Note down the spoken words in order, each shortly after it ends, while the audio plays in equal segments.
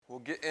We'll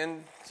get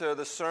into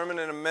the sermon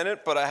in a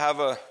minute, but I have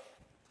a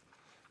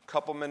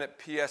couple-minute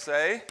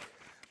PSA,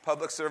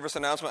 public service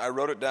announcement. I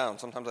wrote it down.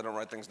 Sometimes I don't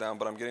write things down,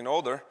 but I'm getting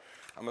older.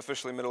 I'm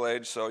officially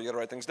middle-aged, so you got to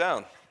write things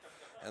down,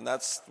 and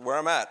that's where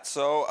I'm at.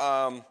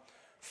 So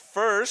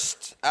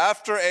first,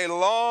 after a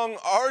long,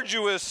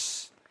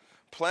 arduous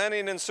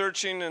planning and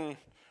searching and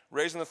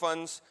raising the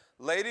funds,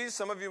 ladies,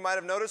 some of you might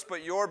have noticed,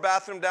 but your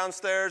bathroom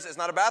downstairs is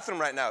not a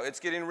bathroom right now. It's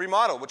getting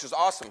remodeled, which is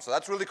awesome, so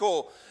that's really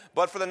cool.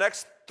 But for the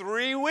next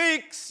 3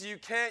 weeks, you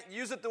can't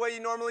use it the way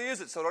you normally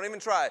use it, so don't even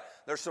try.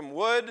 There's some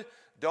wood.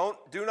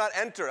 Do not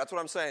enter. That's what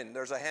I'm saying.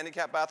 There's a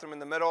handicap bathroom in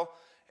the middle.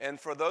 And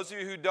for those of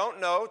you who don't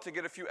know, to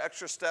get a few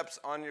extra steps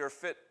on your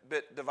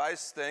Fitbit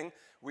device thing,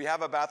 we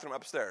have a bathroom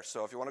upstairs.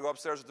 So if you want to go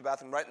upstairs, there's the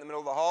bathroom right in the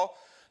middle of the hall.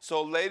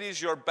 So ladies,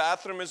 your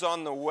bathroom is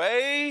on the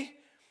way.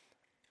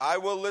 I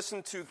will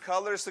listen to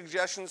color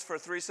suggestions for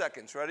 3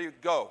 seconds. Ready?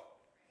 Go.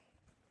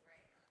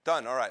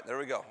 Done. All right. There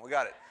we go. We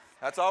got it.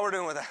 That's all we're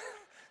doing with that.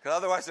 Because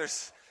otherwise,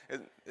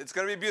 it's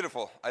going to be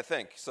beautiful, I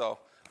think. So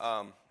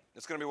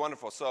it's going to be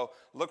wonderful. So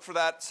look for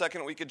that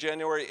second week of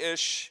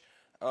January-ish,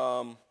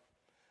 and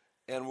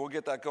we'll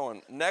get that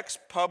going. Next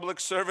public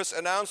service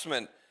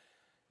announcement,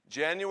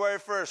 January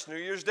 1st, New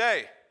Year's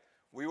Day.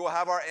 We will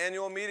have our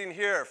annual meeting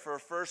here for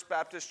First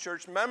Baptist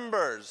Church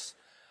members.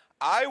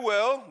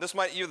 This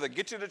might either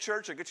get you to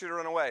church or get you to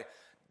run away.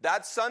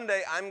 That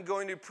Sunday, I'm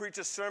going to preach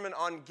a sermon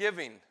on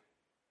giving,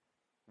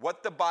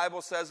 what the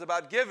Bible says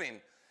about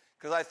giving,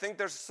 because I think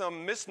there's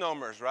some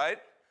misnomers, right?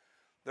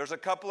 There's a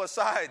couple of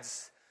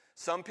sides.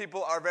 Some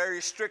people are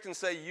very strict and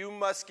say, you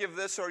must give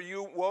this or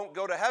you won't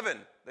go to heaven.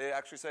 They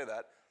actually say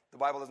that. The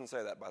Bible doesn't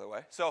say that, by the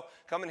way. So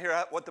come and hear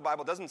what the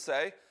Bible doesn't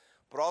say,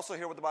 but also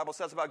hear what the Bible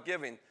says about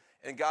giving.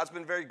 And God's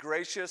been very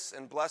gracious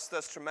and blessed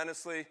us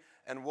tremendously.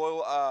 And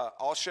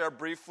I'll share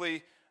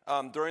briefly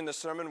during the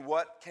sermon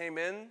what came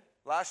in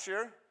last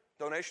year,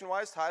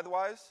 donation-wise,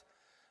 tithe-wise,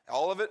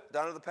 all of it,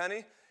 down to the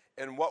penny,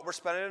 and what we're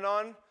spending it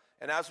on.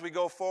 And as we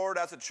go forward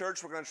as a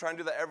church, we're going to try and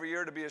do that every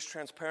year to be as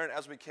transparent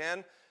as we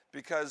can,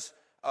 because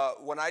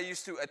when I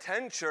used to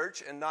attend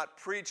church and not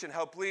preach and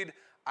help lead,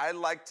 I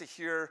like to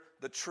hear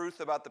the truth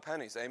about the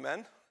pennies.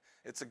 Amen?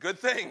 It's a good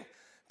thing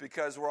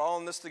because we're all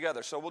in this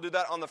together. So we'll do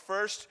that on the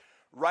first.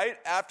 Right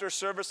after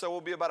service, there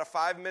will be about a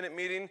 5-minute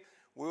meeting.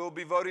 We will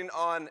be voting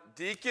on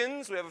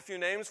deacons. We have a few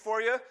names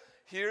for you.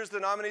 Here's the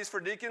nominees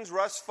for deacons.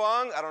 Russ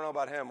Fung. I don't know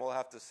about him. We'll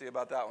have to see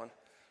about that one.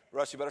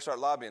 Russ, you better start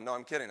lobbying. No,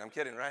 I'm kidding,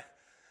 right?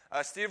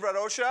 Steve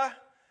Radosha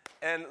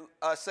and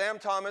Sam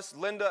Thomas.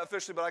 Linda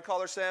officially, but I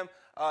call her Sam.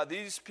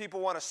 These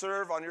people want to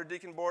serve on your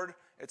deacon board.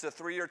 It's a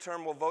 3-year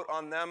term. We'll vote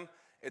on them.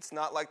 It's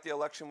not like the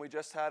election we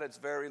just had. It's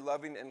very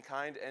loving and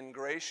kind and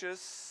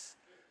gracious.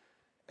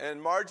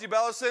 And Margie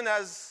Bellison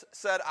has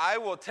said, I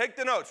will take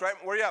the notes, right?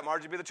 Where you at,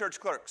 Margie? Be the church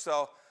clerk.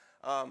 So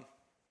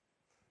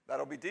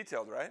that'll be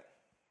detailed, right?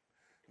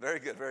 Very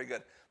good, very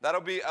good. That'll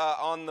be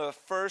on the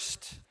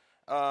first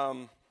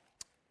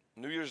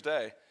New Year's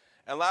Day.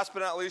 And last but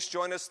not least,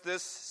 join us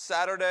this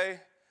Saturday.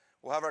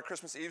 We'll have our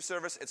Christmas Eve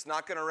service. It's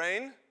not going to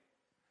rain.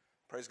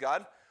 Praise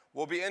God.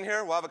 We'll be in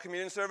here. We'll have a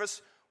communion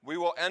service. We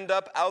will end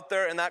up out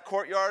there in that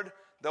courtyard.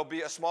 There'll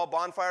be a small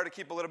bonfire to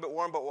keep a little bit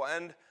warm, but we'll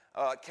end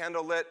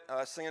candle lit,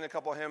 singing a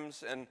couple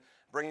hymns and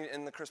bringing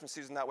in the Christmas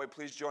season that way.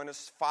 Please join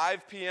us.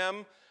 5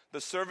 p.m.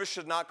 The service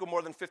should not go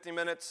more than 50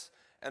 minutes.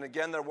 And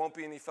again, there won't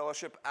be any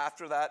fellowship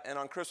after that. And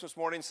on Christmas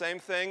morning, same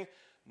thing.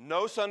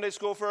 No Sunday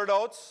school for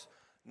adults.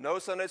 No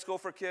Sunday school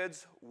for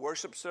kids.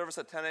 Worship service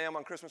at 10 a.m.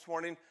 on Christmas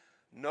morning.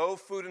 No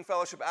food and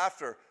fellowship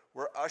after.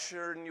 We're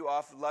ushering you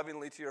off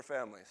lovingly to your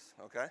families,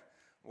 okay?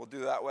 We'll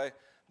do that way.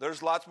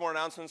 There's lots more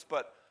announcements,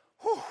 but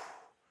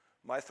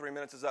my 3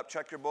 minutes is up.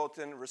 Check your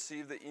bulletin,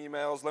 receive the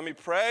emails. Let me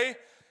pray,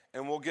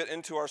 and we'll get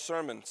into our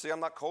sermon. See, I'm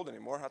not cold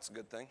anymore. That's a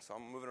good thing, so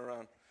I'm moving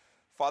around.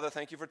 Father,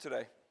 thank you for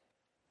today.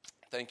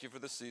 Thank you for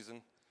this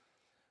season.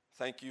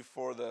 Thank you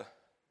for the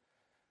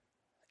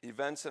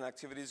events and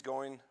activities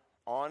going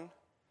on.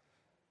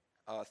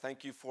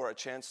 Thank you for a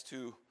chance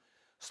to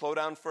slow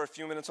down for a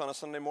few minutes on a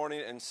Sunday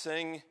morning and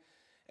sing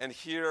and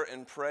hear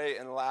and pray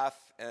and laugh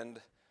and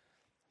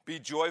be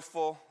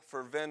joyful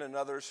for Vin and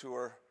others who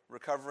are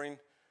recovering,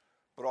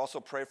 but also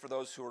pray for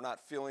those who are not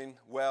feeling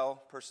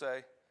well, per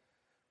se.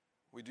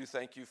 We do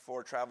thank you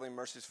for traveling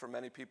mercies for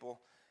many people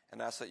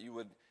and ask that you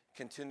would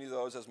continue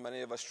those as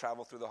many of us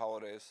travel through the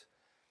holidays.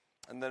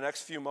 In the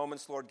next few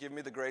moments, Lord, give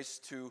me the grace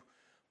to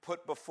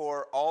put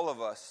before all of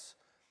us,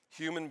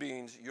 human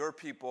beings, your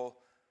people,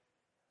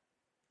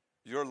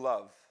 your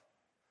love.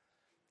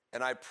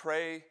 And I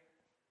pray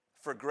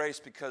for grace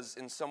because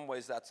in some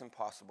ways that's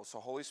impossible. So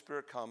Holy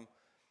Spirit, come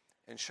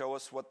and show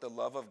us what the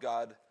love of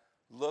God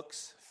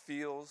looks,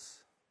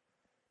 feels,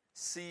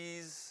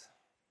 sees,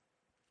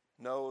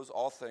 knows,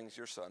 all things,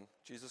 your Son.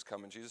 Jesus,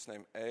 come in Jesus'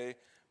 name,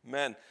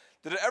 amen.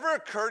 Did it ever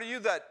occur to you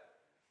that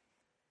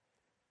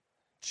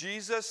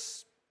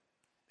Jesus,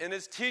 in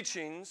his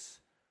teachings,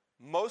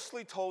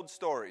 mostly told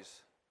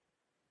stories?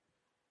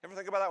 Ever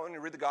think about that when you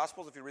read the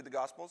Gospels, if you read the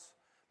Gospels?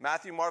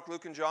 Matthew, Mark,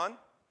 Luke, and John.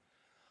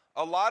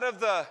 A lot of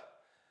the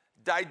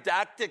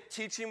didactic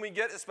teaching we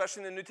get,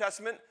 especially in the New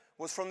Testament,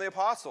 was from the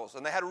apostles,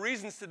 and they had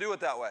reasons to do it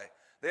that way.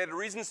 They had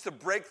reasons to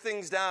break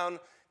things down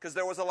because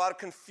there was a lot of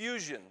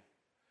confusion.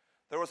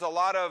 There was a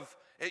lot of,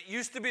 it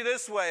used to be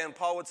this way, and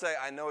Paul would say,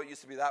 I know it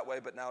used to be that way,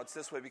 but now it's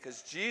this way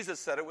because Jesus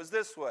said it was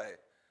this way.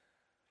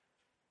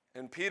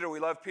 And Peter, we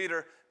love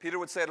Peter. Peter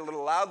would say it a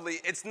little loudly,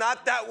 it's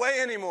not that way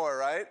anymore,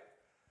 right?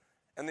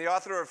 And the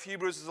author of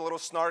Hebrews is a little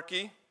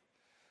snarky,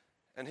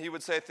 and he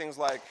would say things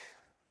like,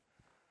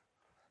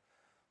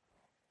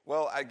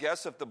 well, I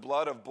guess if the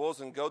blood of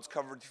bulls and goats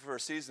covered you for a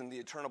season, the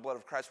eternal blood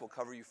of Christ will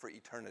cover you for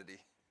eternity.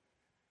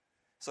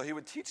 So he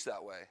would teach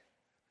that way,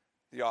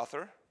 the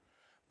author.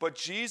 But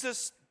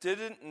Jesus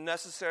didn't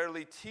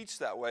necessarily teach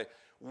that way.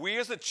 We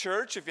as a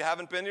church, if you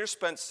haven't been here,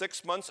 spent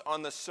 6 months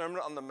on the Sermon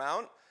on the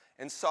Mount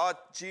and saw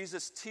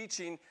Jesus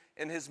teaching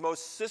in his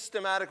most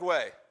systematic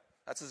way.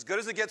 That's as good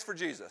as it gets for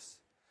Jesus.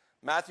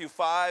 Matthew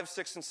 5,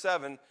 6, and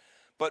 7.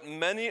 But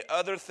many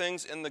other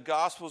things in the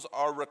Gospels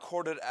are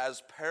recorded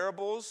as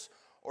parables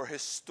or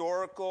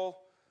historical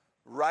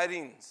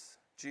writings.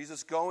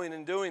 Jesus going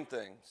and doing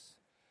things.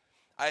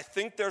 I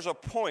think there's a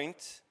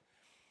point.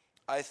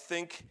 I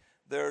think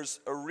there's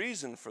a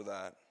reason for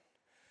that.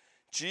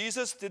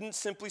 Jesus didn't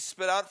simply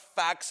spit out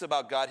facts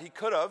about God. He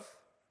could have.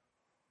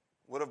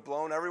 Would have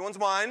blown everyone's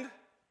mind.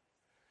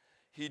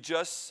 He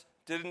just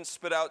didn't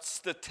spit out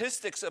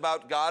statistics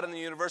about God and the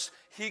universe.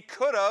 He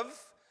could have.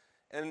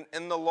 And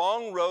in the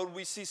long road,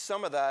 we see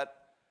some of that.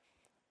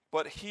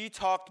 But he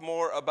talked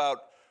more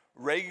about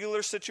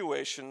regular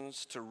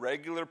situations to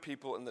regular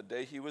people in the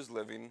day he was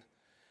living.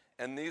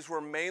 And these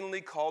were mainly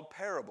called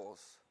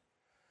parables.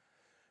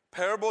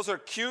 Parables are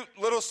cute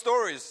little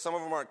stories. Some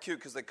of them aren't cute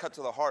because they cut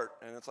to the heart.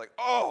 And it's like,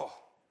 oh.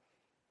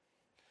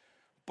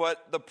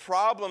 But the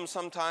problem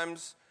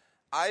sometimes,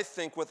 I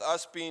think, with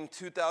us being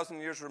 2,000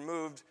 years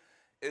removed,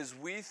 is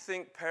we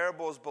think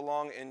parables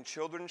belong in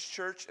children's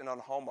church and on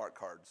Hallmark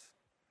cards.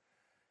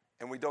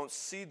 And we don't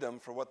see them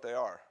for what they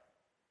are.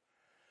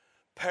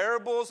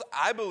 Parables,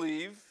 I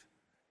believe,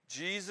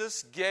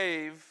 Jesus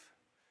gave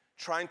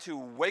trying to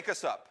wake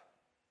us up.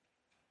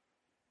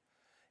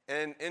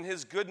 And in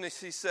his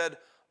goodness, he said,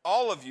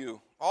 all of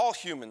you, all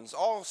humans,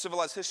 all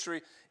civilized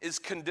history is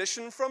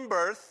conditioned from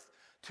birth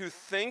to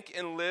think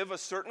and live a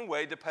certain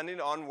way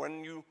depending on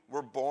when you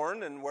were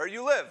born and where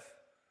you live.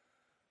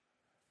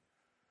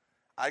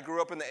 I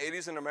grew up in the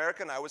 80s in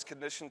America, and I was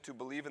conditioned to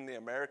believe in the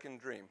American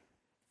dream.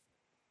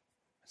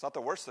 It's not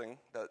the worst thing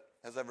that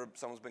has ever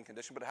someone's been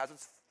conditioned, but it has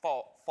its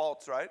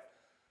faults, right?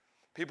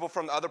 People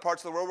from other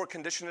parts of the world were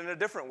conditioned in a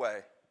different way.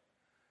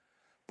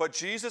 But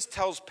Jesus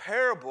tells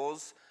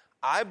parables,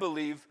 I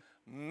believe,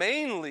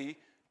 mainly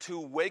to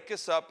wake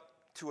us up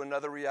to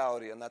another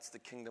reality, and that's the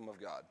kingdom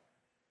of God.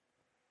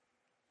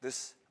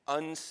 This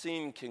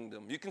unseen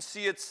kingdom. You can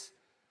see its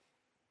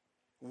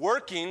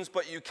workings,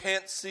 but you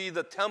can't see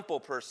the temple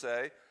per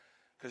se,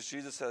 because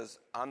Jesus says,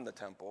 I'm the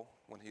temple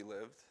when he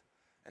lived,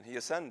 and he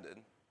ascended.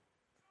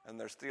 And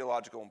there's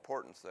theological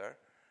importance there.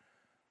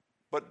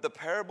 But the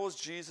parables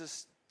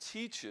Jesus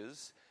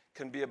teaches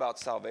can be about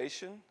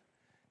salvation,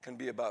 can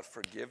be about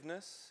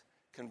forgiveness,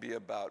 can be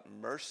about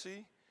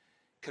mercy,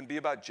 can be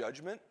about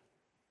judgment.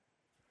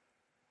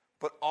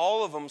 But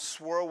all of them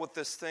swirl with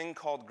this thing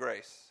called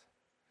grace.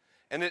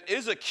 And it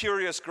is a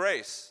curious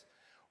grace.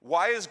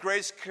 Why is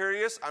grace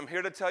curious? I'm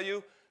here to tell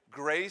you,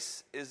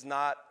 grace is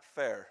not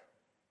fair.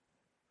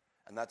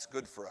 And that's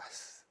good for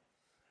us.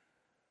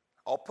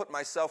 I'll put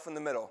myself in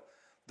the middle.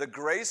 The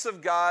grace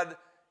of God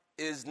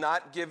is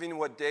not giving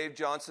what Dave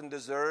Johnson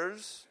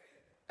deserves,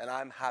 and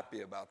I'm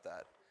happy about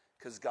that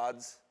because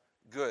God's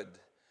good,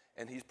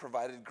 and he's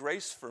provided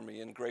grace for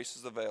me, and grace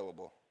is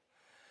available.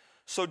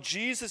 So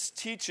Jesus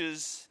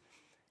teaches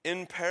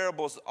in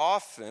parables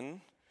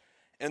often,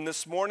 and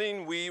this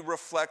morning we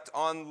reflect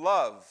on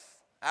love.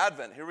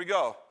 Advent, here we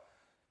go.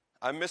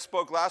 I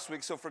misspoke last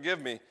week, so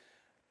forgive me.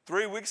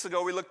 3 weeks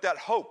ago we looked at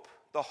hope,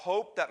 the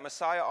hope that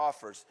Messiah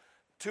offers.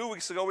 2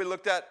 weeks ago we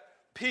looked at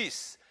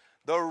peace,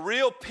 the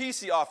real peace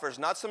he offers,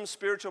 not some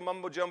spiritual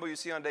mumbo-jumbo you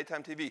see on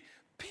daytime TV.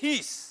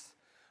 Peace,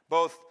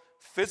 both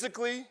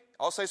physically,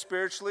 I'll say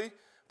spiritually,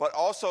 but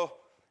also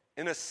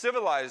in a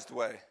civilized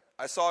way.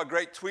 I saw a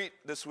great tweet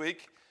this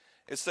week.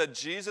 It said,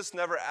 Jesus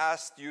never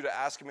asked you to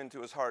ask him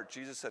into his heart.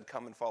 Jesus said,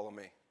 come and follow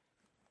me.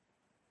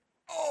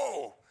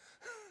 Oh!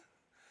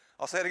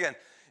 I'll say it again.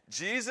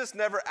 Jesus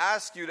never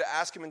asked you to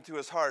ask him into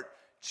his heart.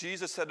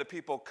 Jesus said to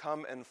people,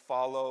 come and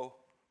follow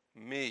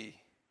me.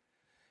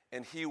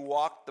 And he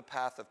walked the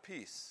path of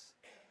peace.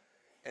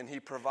 And he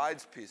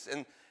provides peace.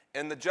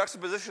 And the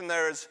juxtaposition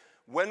there is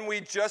when we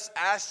just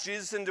ask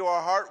Jesus into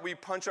our heart, we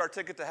punch our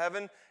ticket to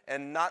heaven,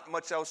 and not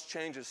much else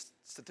changes,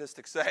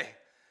 statistics say.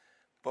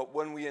 But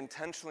when we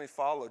intentionally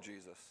follow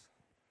Jesus,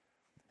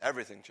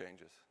 everything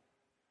changes.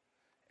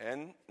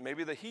 And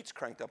maybe the heat's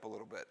cranked up a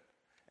little bit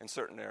in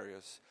certain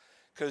areas.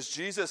 Because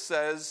Jesus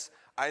says,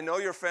 I know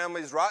your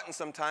family's rotten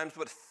sometimes,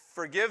 but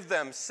forgive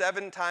them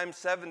 7 times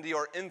 70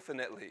 or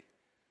infinitely.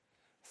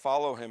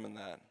 Follow him in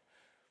that.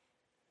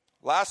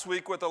 Last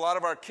week with a lot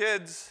of our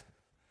kids,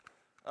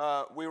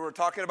 we were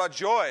talking about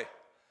joy.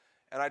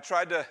 And I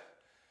tried to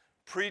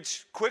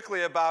preach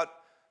quickly about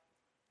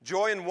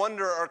Joy and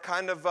wonder are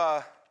kind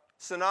of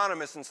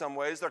synonymous in some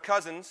ways. They're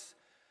cousins.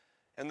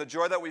 And the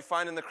joy that we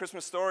find in the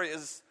Christmas story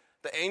is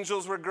the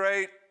angels were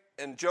great,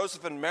 and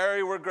Joseph and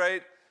Mary were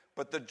great,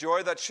 but the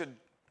joy that should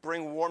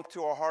bring warmth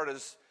to our heart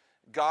is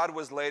God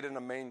was laid in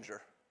a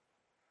manger.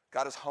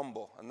 God is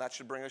humble, and that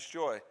should bring us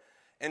joy.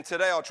 And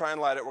today I'll try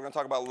and light it. We're going to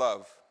talk about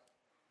love.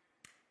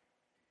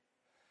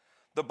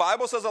 The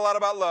Bible says a lot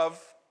about love.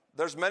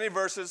 There's many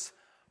verses,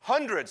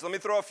 hundreds. Let me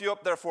throw a few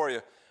up there for you.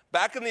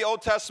 Back in the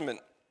Old Testament,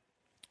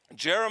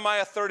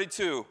 Jeremiah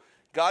 32,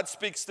 God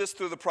speaks this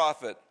through the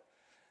prophet.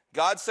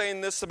 God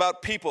saying this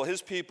about people,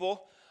 his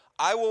people,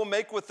 I will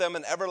make with them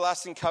an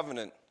everlasting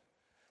covenant,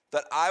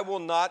 that I will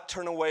not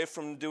turn away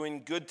from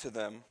doing good to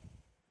them.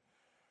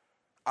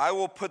 I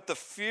will put the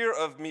fear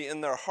of me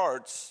in their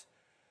hearts,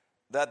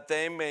 that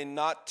they may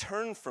not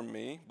turn from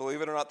me.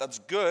 Believe it or not, that's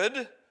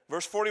good.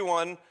 Verse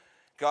 41,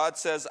 God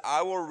says,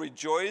 I will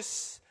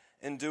rejoice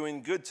in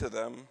doing good to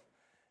them,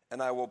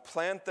 and I will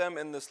plant them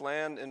in this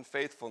land in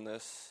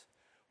faithfulness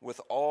with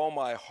all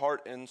my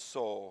heart and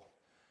soul.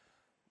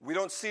 We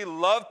don't see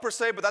love per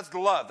se, but that's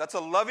love. That's a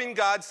loving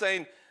God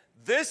saying,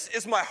 this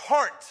is my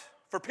heart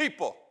for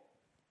people.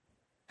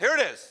 Here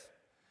it is.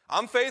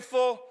 I'm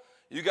faithful.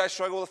 You guys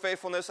struggle with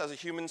faithfulness as a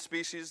human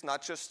species,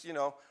 not just,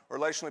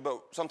 relationally,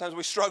 but sometimes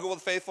we struggle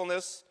with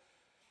faithfulness.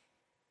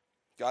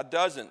 God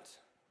doesn't.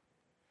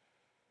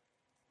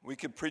 We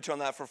could preach on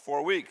that for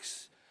 4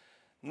 weeks.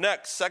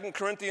 Next, 2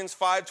 Corinthians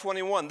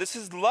 5:21. This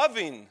is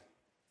loving.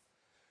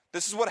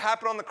 This is what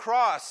happened on the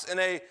cross in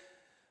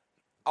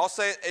I'll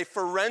say a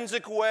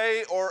forensic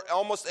way or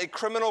almost a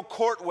criminal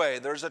court way.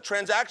 There's a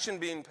transaction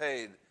being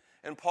paid.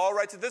 And Paul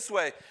writes it this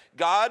way,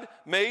 God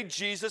made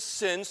Jesus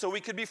sin so we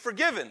could be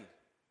forgiven.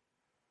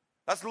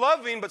 That's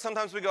loving, but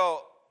sometimes we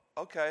go,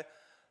 okay,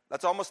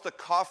 that's almost the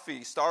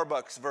coffee,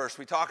 Starbucks verse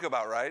we talk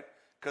about, right?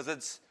 Because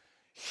it's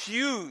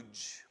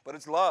huge, but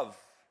it's love.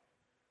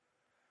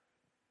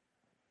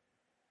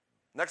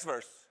 Next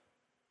verse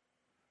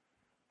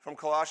from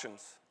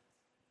Colossians.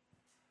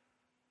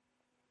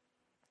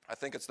 I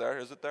think it's there.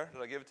 Is it there?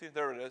 Did I give it to you?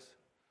 There it is.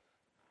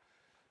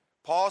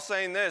 Paul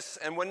saying this,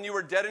 and when you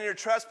were dead in your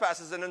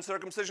trespasses and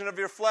uncircumcision of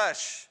your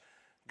flesh,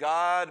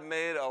 God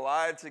made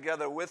alive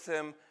together with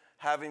him,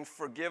 having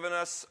forgiven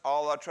us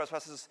all our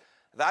trespasses.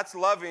 That's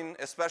loving,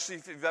 especially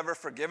if you've ever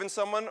forgiven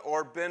someone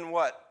or been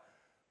what?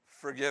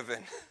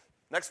 Forgiven.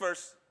 Next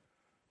verse.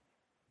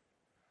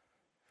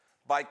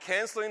 By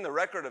canceling the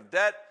record of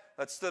debt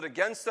that stood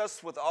against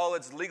us with all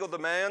its legal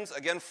demands.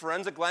 Again,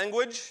 forensic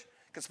language.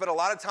 You can spend a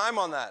lot of time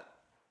on that.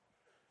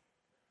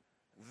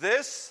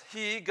 This,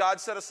 God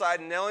set aside,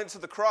 nailing it to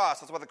the cross.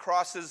 That's why the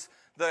cross is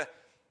the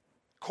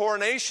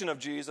coronation of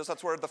Jesus.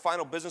 That's where the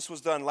final business was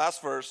done.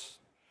 Last verse.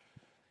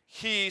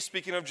 He,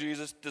 speaking of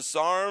Jesus,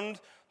 disarmed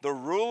the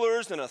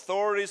rulers and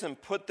authorities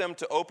and put them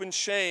to open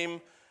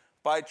shame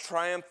by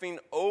triumphing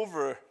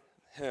over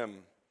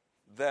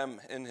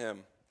them in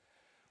him.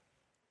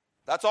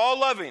 That's all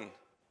loving.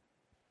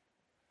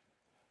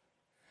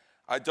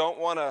 I don't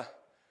want to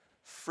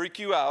freak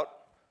you out.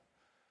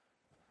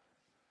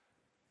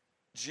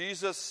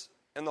 Jesus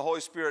and the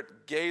Holy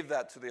Spirit gave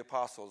that to the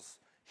apostles.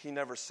 He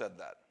never said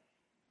that,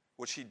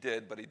 which he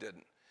did, but he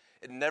didn't.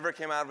 It never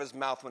came out of his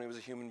mouth when he was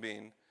a human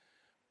being,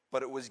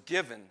 but it was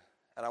given,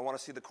 and I want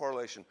to see the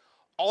correlation.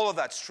 All of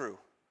that's true.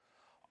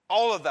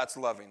 All of that's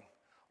loving.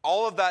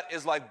 All of that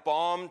is like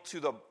balm to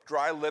the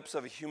dry lips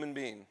of a human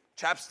being.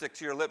 Chapstick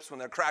to your lips when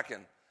they're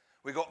cracking.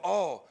 We go,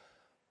 oh,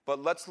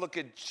 but let's look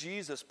at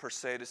Jesus per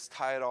se to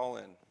tie it all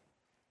in.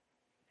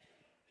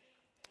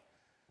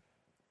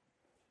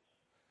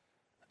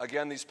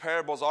 Again, these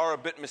parables are a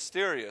bit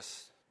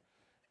mysterious,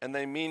 and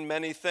they mean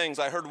many things.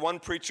 I heard one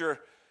preacher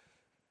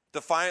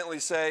defiantly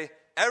say,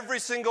 every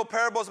single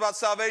parable is about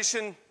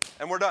salvation,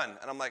 and we're done.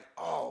 And I'm like,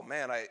 oh,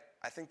 man, I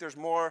think there's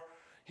more.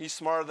 He's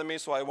smarter than me,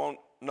 so I won't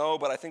know,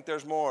 but I think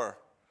there's more.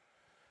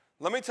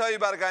 Let me tell you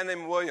about a guy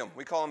named William.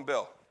 We call him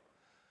Bill.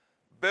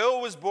 Bill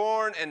was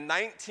born in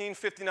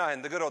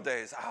 1959, the good old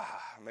days.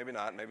 Maybe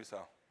not, maybe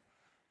so.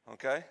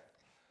 Okay?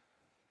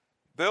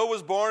 Bill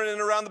was born in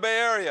and around the Bay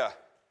Area.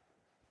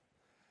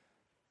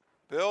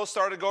 Bill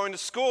started going to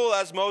school,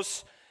 as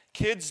most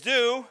kids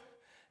do,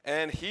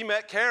 and he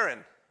met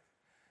Karen.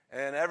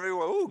 And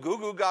everyone, goo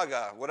goo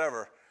gaga,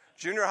 whatever.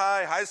 Junior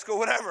high, high school,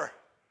 whatever.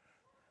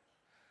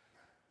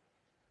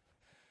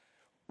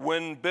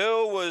 When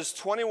Bill was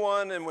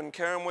 21 and when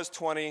Karen was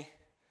 20,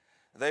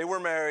 they were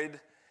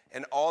married,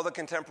 and all the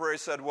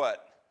contemporaries said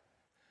what?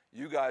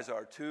 You guys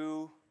are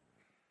too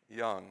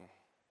young.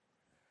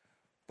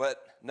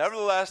 But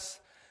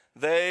nevertheless,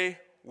 they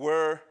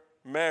were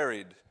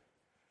married.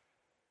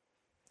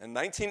 In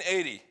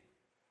 1980,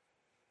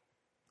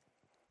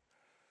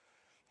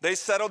 they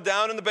settled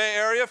down in the Bay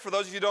Area. For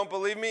those of you who don't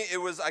believe me,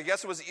 I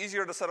guess it was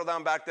easier to settle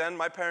down back then.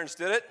 My parents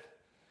did it,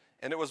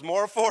 and it was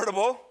more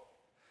affordable.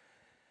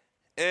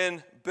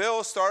 And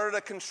Bill started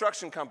a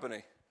construction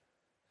company.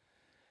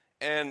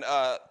 And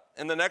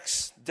in the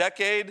next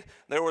decade,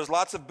 there was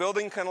lots of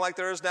building, kind of like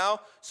there is now.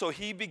 So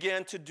he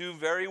began to do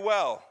very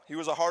well. He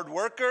was a hard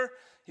worker.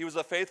 He was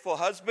a faithful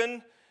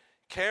husband.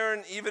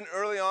 Karen, even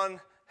early on,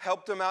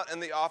 helped him out in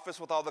the office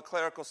with all the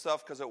clerical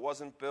stuff because it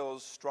wasn't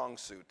Bill's strong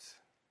suit.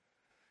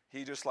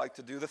 He just liked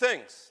to do the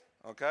things,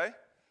 okay?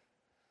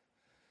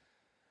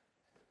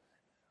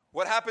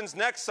 What happens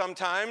next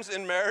sometimes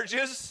in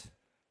marriages?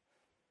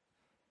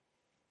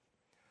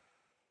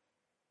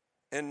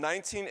 In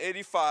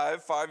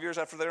 1985, 5 years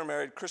after they were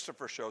married,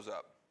 Christopher shows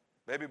up.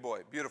 Baby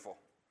boy, beautiful,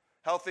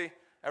 healthy,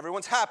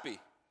 everyone's happy.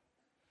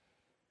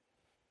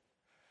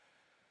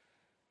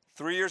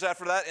 3 years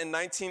after that, in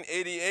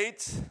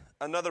 1988,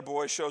 another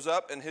boy shows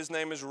up, and his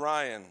name is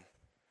Ryan.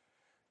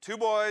 2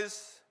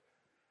 boys,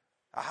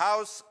 a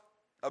house,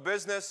 a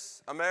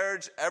business, a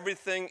marriage,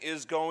 everything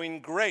is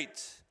going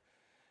great.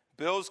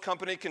 Bill's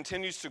company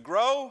continues to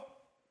grow,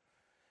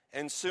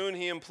 and soon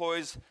he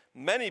employs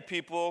many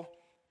people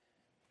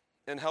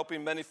in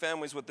helping many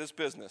families with this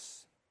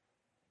business.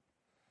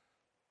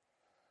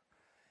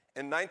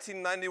 In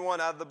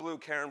 1991, out of the blue,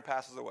 Karen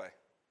passes away.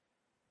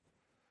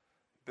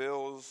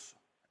 Bill's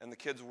and the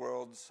kids'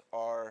 worlds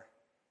are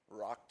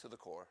rocked to the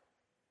core.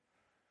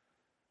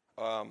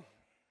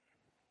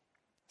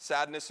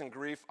 Sadness and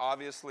grief,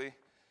 obviously,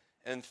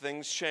 and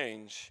things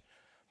change.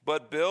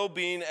 But Bill,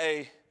 being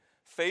a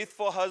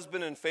faithful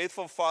husband and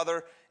faithful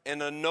father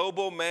and a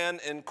noble man,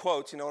 in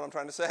quotes, you know what I'm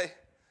trying to say?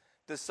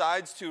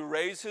 Decides to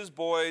raise his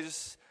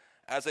boys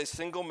as a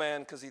single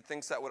man because he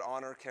thinks that would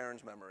honor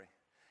Karen's memory.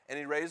 And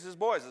he raised his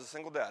boys as a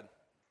single dad.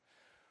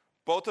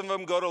 Both of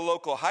them go to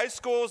local high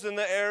schools in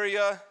the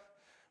area.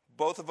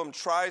 Both of them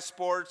try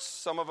sports.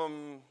 Some of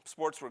them,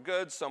 sports were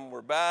good, some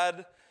were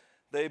bad.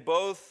 They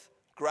both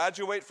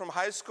graduate from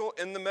high school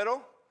in the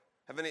middle.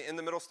 Have any in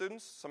the middle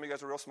students? Some of you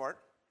guys are real smart.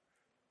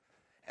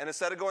 And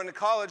instead of going to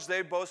college,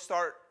 they both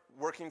start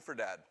working for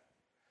dad.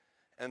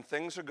 And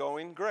things are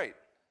going great.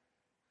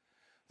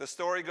 The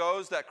story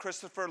goes that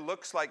Christopher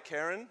looks like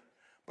Karen,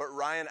 but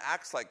Ryan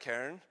acts like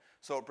Karen,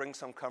 so it brings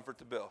some comfort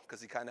to Bill,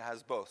 because he kind of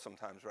has both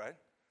sometimes, right?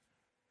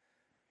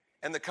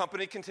 And the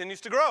company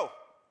continues to grow.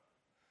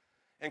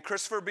 And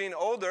Christopher, being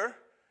older,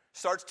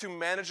 starts to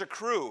manage a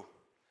crew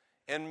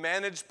and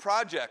manage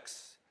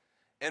projects.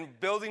 And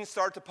buildings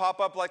start to pop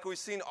up like we've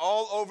seen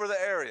all over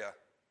the area.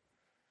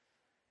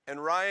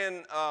 And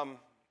Ryan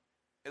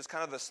is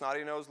kind of the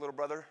snotty-nosed little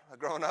brother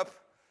growing up.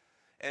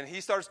 And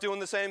he starts doing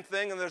the same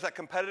thing, and there's that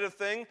competitive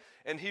thing,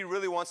 and he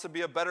really wants to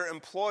be a better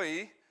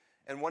employee,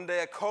 and one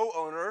day a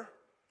co-owner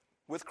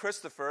with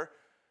Christopher.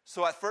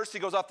 So at first he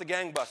goes off to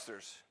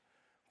gangbusters.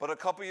 But a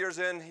couple years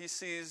in, he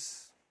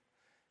sees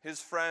his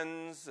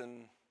friends,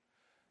 and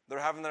they're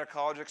having their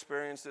college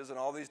experiences and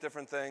all these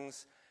different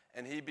things,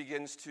 and he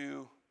begins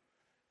to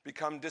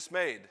become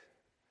dismayed.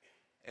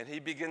 And he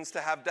begins to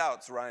have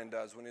doubts, Ryan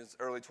does, when he's in his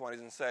early 20s,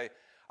 and say,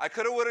 I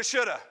coulda, woulda,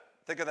 shoulda.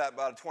 Think of that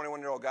about a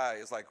 21-year-old guy.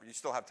 It's like, you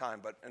still have time.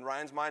 But in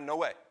Ryan's mind, no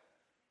way.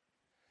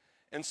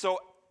 And so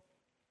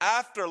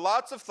after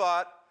lots of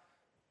thought,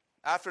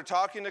 after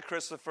talking to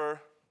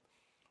Christopher,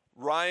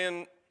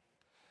 Ryan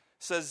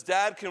says,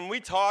 Dad, can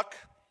we talk?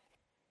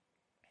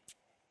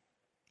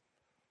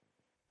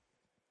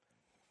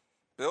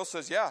 Bill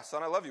says, yeah,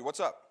 son, I love you. What's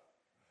up?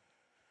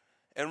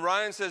 And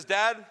Ryan says,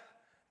 Dad,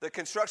 the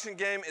construction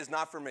game is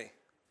not for me.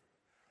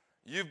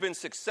 You've been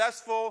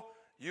successful.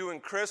 You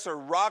and Chris are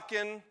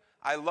rocking.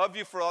 I love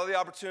you for all the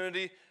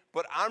opportunity,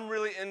 but I'm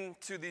really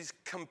into these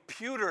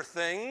computer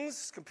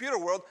things, computer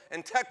world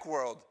and tech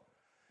world.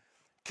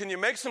 Can you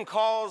make some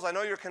calls? I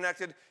know you're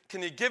connected.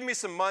 Can you give me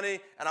some money?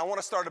 And I want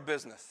to start a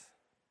business.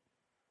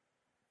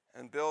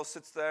 And Bill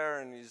sits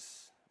there and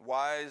he's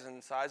wise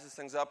and sizes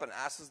things up and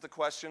asks the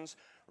questions.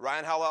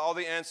 Ryan had all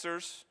the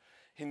answers.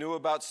 He knew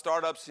about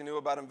startups. He knew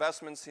about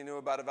investments. He knew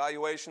about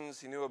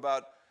evaluations. He knew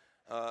about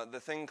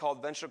the thing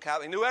called venture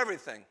capital. He knew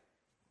everything.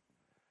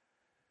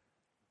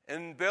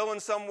 And Bill, in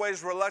some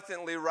ways,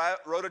 reluctantly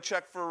wrote a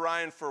check for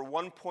Ryan for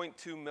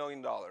 $1.2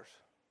 million.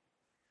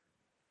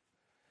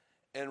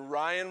 And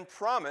Ryan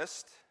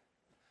promised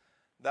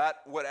that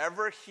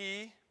whatever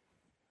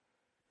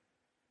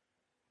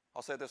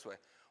I'll say it this way,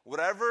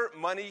 whatever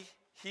money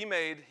he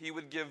made, he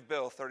would give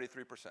Bill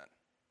 33%,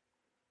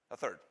 a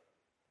third.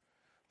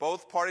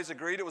 Both parties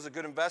agreed it was a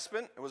good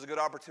investment, it was a good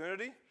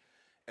opportunity,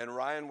 and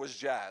Ryan was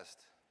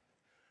jazzed.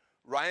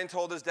 Ryan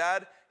told his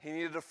dad he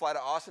needed to fly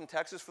to Austin,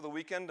 Texas for the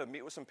weekend to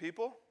meet with some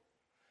people,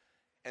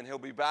 and he'll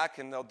be back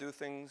and they'll do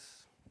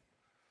things,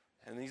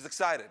 and he's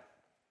excited.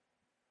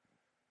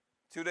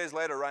 2 days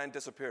later, Ryan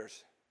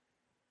disappears.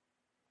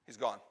 He's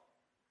gone.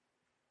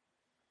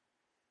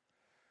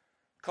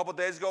 A couple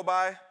days go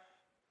by.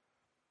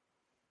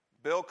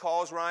 Bill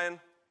calls Ryan.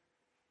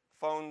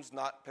 Phone's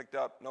not picked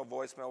up, no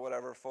voicemail,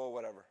 whatever, full,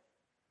 whatever.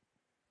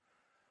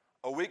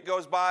 A week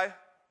goes by,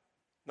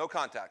 no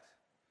contact.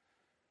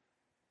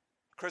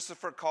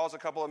 Christopher calls a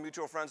couple of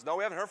mutual friends. No,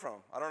 we haven't heard from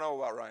him. I don't know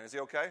about Ryan. Is he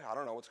okay? I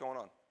don't know what's going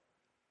on.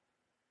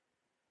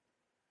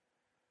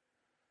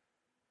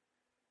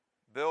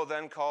 Bill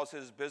then calls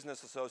his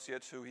business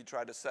associates, who he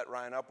tried to set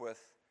Ryan up with.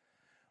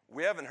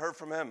 We haven't heard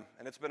from him,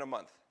 and it's been a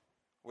month.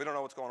 We don't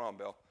know what's going on,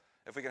 Bill.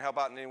 If we can help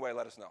out in any way,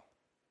 let us know.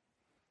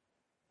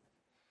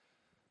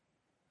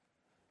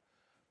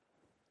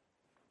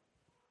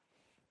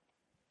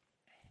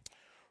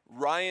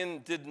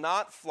 Ryan did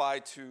not fly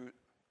to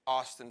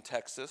Austin,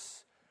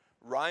 Texas.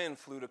 Ryan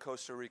flew to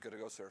Costa Rica to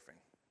go surfing.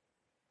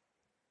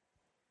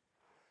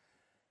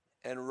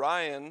 And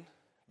Ryan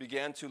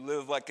began to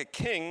live like a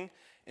king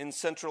in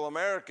Central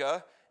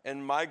America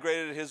and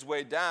migrated his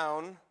way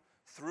down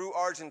through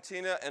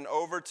Argentina and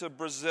over to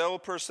Brazil,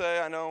 per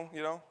se. I know,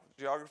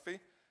 geography.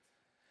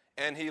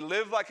 And he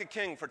lived like a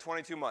king for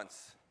 22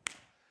 months.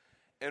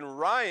 And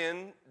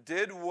Ryan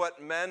did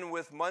what men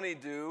with money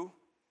do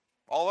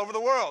all over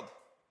the world.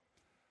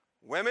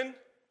 Women,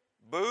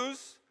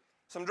 booze,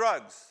 some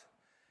drugs,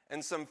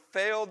 and some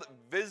failed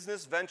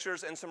business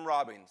ventures and some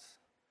robbings.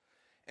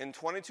 In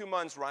 22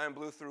 months, Ryan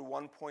blew through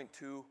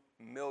 $1.2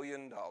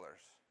 million.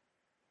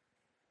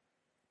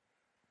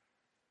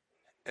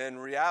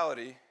 And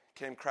reality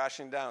came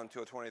crashing down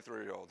to a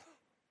 23-year-old.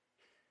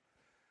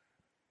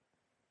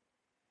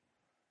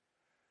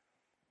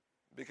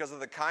 Because of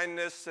the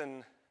kindness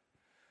and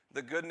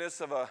the goodness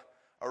of a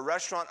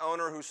restaurant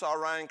owner who saw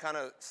Ryan kind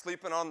of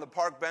sleeping on the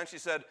park bench, he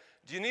said,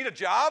 "Do you need a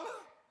job?"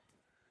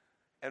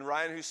 And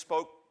Ryan, who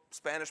spoke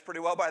Spanish pretty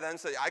well by then,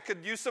 said, "I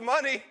could use some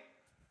money."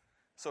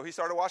 So he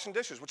started washing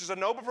dishes, which is a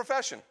noble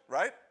profession,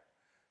 right?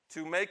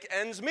 To make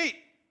ends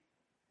meet.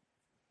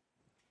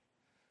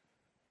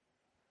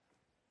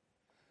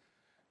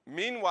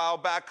 Meanwhile,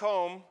 back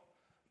home,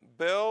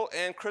 Bill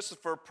and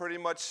Christopher pretty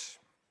much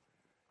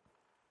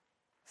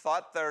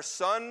thought their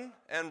son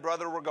and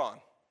brother were gone,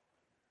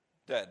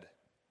 dead.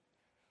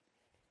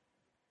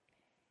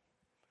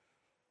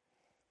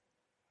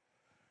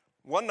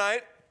 One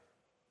night,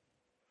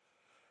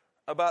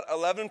 about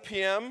 11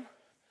 p.m.,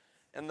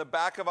 in the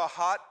back of a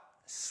hot,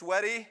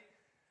 sweaty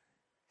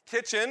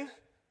kitchen,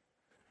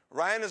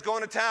 Ryan is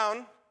going to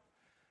town.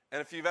 And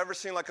if you've ever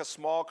seen like a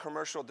small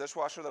commercial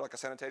dishwasher, they're like a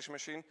sanitation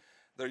machine,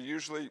 they're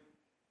usually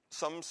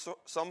some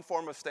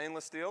form of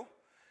stainless steel.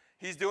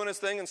 He's doing his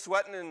thing and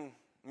sweating and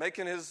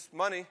making his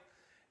money,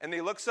 and he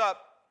looks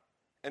up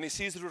and he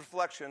sees his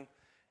reflection,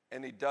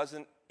 and he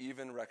doesn't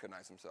even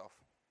recognize himself.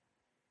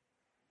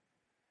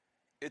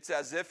 It's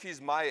as if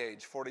he's my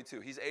age,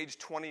 42. He's aged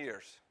 20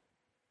 years.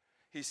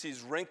 He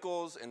sees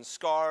wrinkles and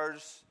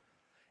scars,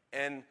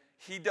 and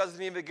he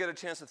doesn't even get a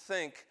chance to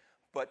think,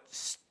 but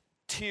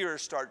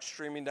tears start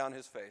streaming down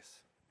his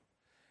face.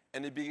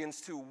 And he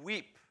begins to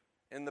weep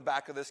in the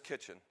back of this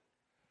kitchen.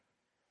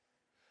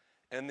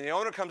 And the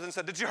owner comes in and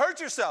said, "Did you hurt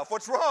yourself?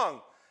 What's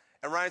wrong?"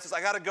 And Ryan says, "I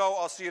got to go.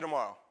 I'll see you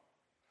tomorrow."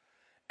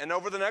 And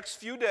over the next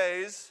few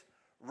days,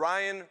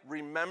 Ryan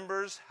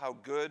remembers how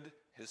good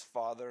his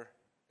father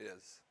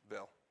is,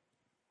 Bill.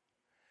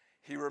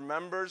 He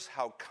remembers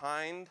how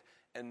kind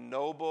and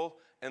noble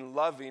and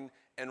loving,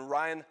 and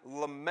Ryan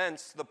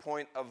laments to the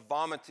point of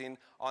vomiting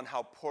on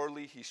how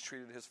poorly he's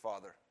treated his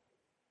father.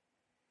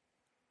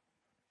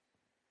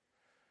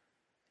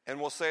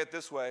 And we'll say it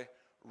this way,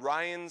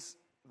 Ryan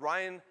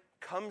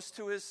comes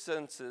to his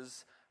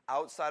senses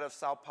outside of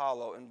Sao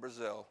Paulo in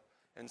Brazil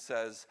and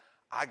says,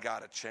 "I got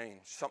to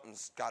change.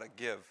 Something's got to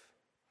give.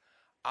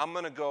 I'm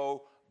going to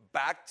go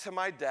back to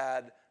my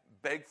dad,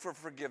 beg for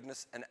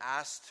forgiveness, and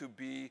ask to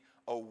be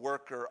a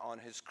worker on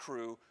his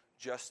crew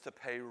just to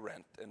pay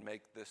rent and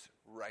make this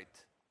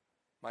right.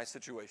 My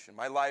situation,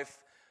 my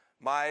life,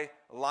 my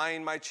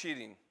lying, my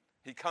cheating."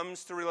 He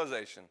comes to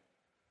realization.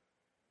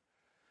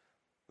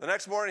 The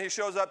next morning he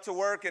shows up to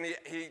work and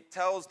he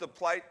tells the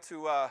plight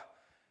to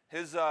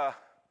his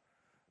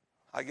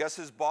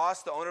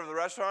boss, the owner of the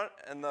restaurant,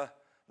 and the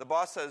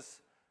boss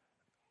says,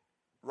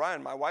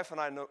 "Ryan, my wife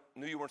and I knew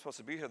you weren't supposed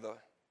to be here the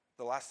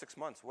last 6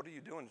 months. What are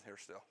you doing here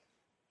still?"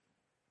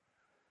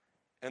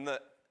 And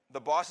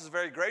the boss is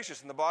very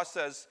gracious, and the boss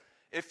says,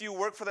 "If you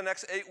work for the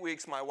next 8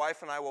 weeks, my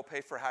wife and I will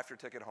pay for half your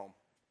ticket home."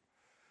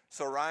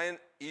 So Ryan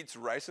eats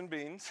rice and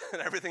beans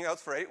and everything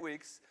else for 8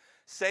 weeks,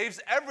 saves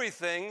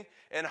everything,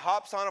 and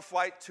hops on a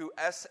flight to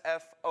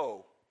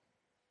SFO.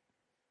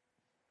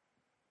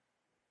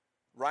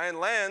 Ryan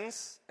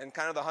lands, and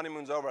kind of the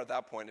honeymoon's over at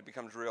that point. It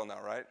becomes real now,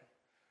 right?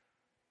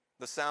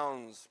 The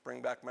sounds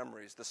bring back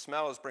memories. The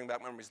smells bring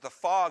back memories. The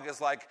fog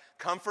is like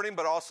comforting,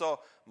 but also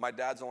my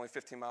dad's only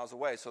 15 miles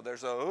away, so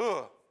there's a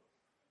ugh.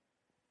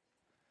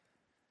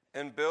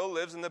 And Bill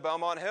lives in the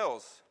Belmont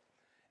Hills.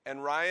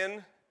 And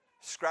Ryan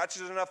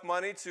scratches enough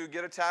money to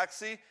get a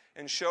taxi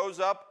and shows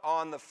up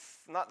on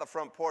not the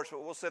front porch, but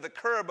we'll say the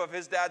curb of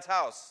his dad's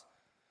house.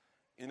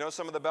 You know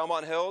some of the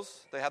Belmont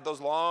Hills? They had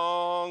those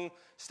long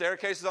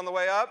staircases on the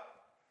way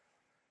up.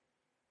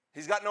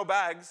 He's got no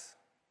bags.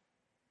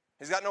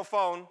 He's got no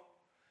phone.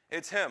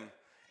 It's him.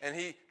 And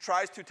he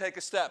tries to take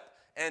a step.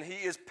 And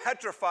he is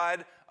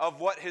petrified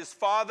of what his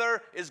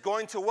father is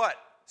going to what?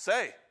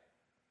 Say.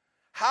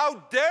 "How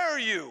dare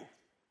you?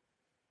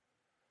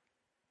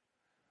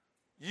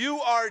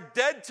 You are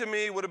dead to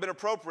me," would have been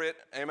appropriate.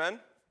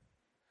 Amen.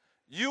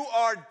 "You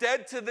are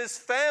dead to this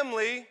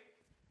family,"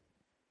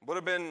 would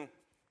have been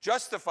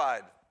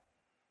justified.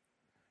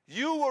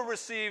 "You will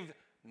receive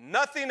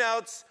nothing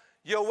else.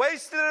 You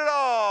wasted it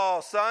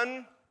all,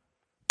 son.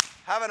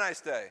 Have a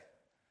nice day."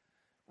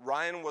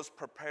 Ryan was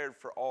prepared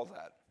for all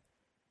that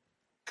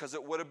because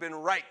it would have been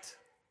right.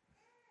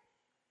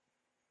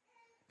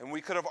 And we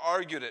could have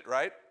argued it,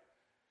 right?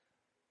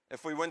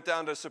 If we went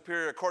down to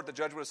Superior Court, the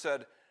judge would have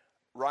said,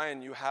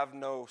 Ryan, you have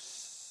no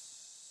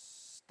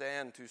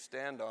stand to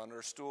stand on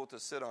or stool to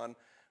sit on.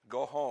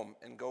 Go home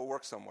and go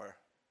work somewhere.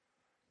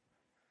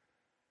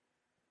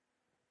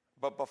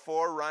 But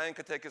before Ryan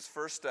could take his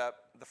first step,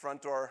 the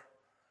front door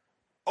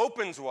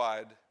opens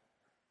wide,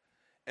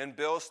 and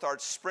Bill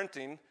starts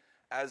sprinting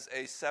as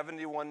a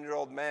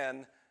 71-year-old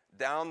man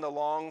down the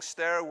long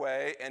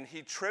stairway, and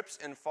he trips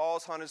and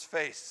falls on his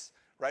face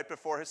right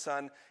before his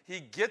son. He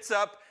gets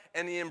up,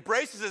 and he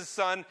embraces his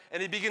son,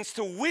 and he begins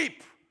to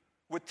weep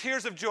with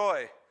tears of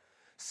joy.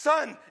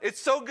 Son,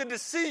 it's so good to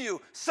see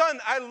you. Son,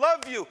 I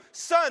love you.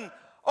 Son,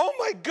 oh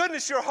my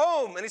goodness, you're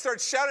home. And he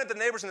starts shouting at the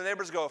neighbors, and the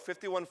neighbors go,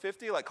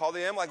 5150, like call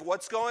the AM, like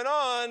what's going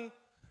on?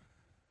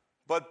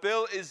 But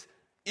Bill is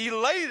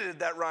elated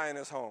that Ryan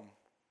is home.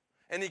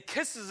 And he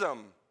kisses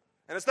him,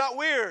 and it's not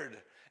weird.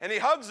 And he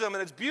hugs him,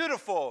 and it's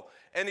beautiful.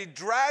 And he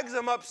drags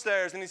him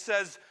upstairs, and he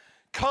says,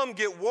 come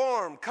get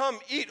warm, come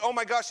eat. Oh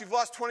my gosh, you've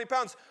lost 20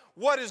 pounds.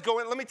 What is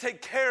going on? Let me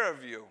take care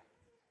of you.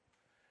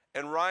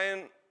 And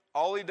Ryan,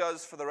 all he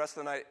does for the rest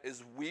of the night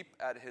is weep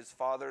at his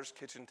father's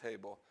kitchen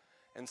table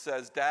and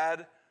says,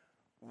 Dad,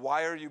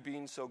 why are you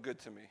being so good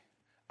to me?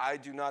 I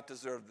do not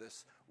deserve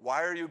this.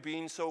 Why are you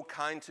being so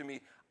kind to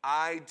me?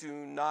 I do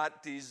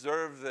not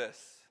deserve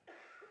this.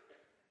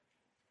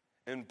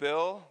 And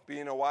Bill,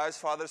 being a wise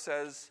father,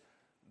 says,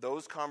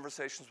 those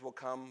conversations will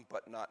come,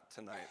 but not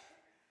tonight.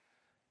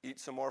 Eat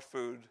some more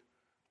food.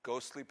 Go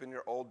sleep in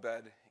your old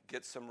bed.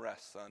 Get some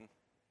rest, son.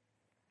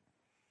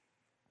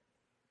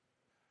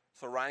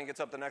 So Ryan gets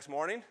up the next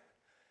morning,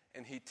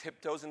 and he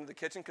tiptoes into the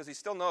kitchen because he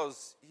still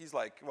knows, he's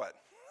like, what?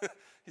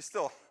 He's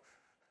still.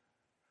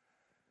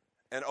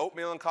 And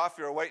oatmeal and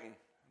coffee are waiting.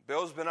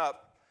 Bill's been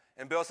up,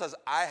 and Bill says,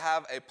 I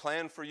have a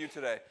plan for you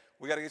today.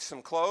 We got to get you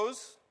some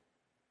clothes.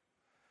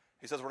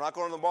 He says, we're not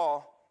going to the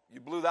mall.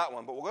 You blew that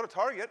one, but we'll go to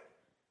Target.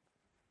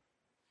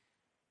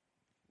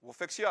 We'll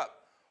fix you up.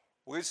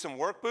 We'll get you some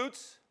work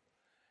boots,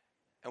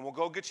 and we'll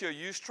go get you a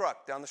used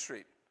truck down the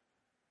street.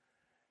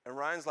 And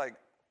Ryan's like,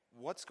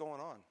 what's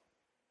going on?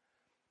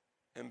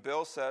 And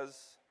Bill says,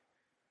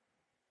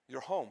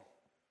 you're home.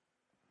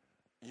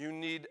 You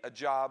need a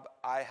job.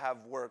 I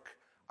have work.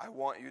 I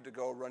want you to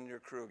go run your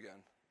crew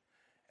again.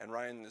 And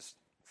Ryan is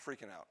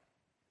freaking out.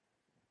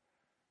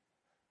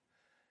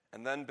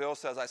 And then Bill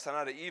says, I sent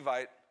out an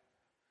Evite.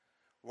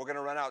 We're going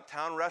to rent out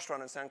Town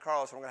Restaurant in San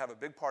Carlos, and we're going to have a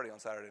big party on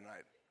Saturday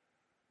night.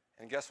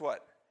 And guess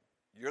what?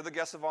 You're the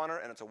guest of honor,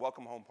 and it's a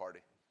welcome home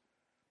party.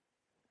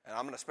 And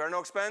I'm going to spare no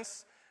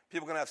expense.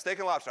 People are going to have steak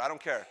and lobster. I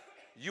don't care.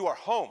 You are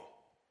home.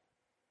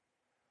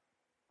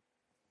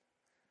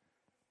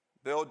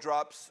 Bill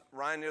drops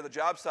Ryan near the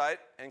job site,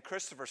 and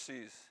Christopher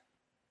sees.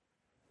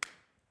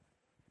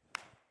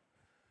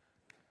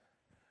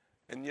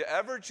 And you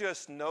ever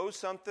just know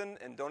something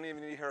and don't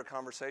even need to hear a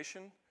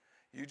conversation?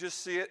 You just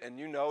see it, and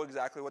you know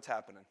exactly what's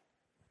happening.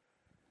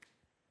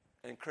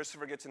 And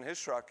Christopher gets in his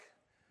truck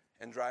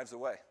and drives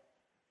away.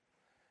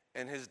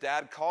 And his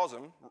dad calls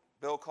him.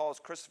 Bill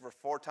calls Christopher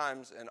 4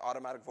 times in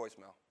automatic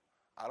voicemail.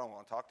 I don't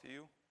want to talk to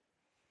you.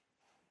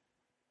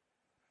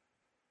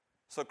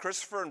 So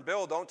Christopher and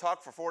Bill don't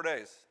talk for 4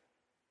 days.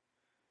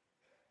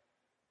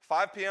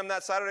 5 p.m.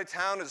 that Saturday,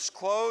 town is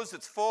closed.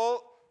 It's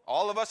full.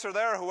 All of us are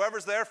there,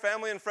 whoever's there,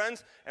 family and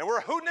friends, and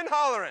we're hooting and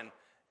hollering.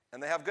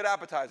 And they have good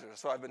appetizers,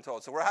 so I've been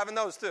told. So we're having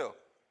those too.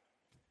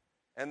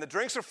 And the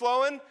drinks are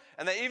flowing,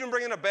 and they even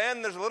bring in a band,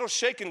 and there's a little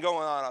shaking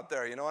going on up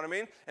there, you know what I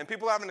mean? And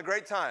people are having a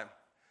great time.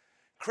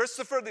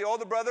 Christopher, the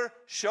older brother,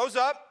 shows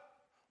up,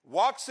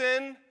 walks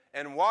in,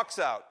 and walks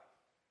out.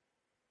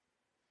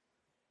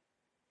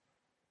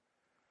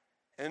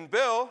 And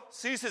Bill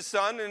sees his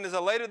son and is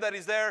elated that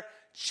he's there,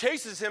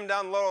 chases him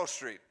down Laurel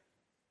Street.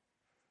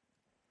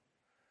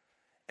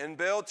 And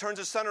Bill turns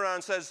his son around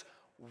and says,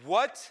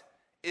 what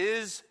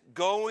is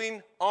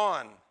going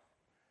on?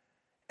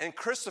 And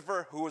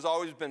Christopher, who has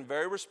always been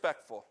very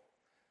respectful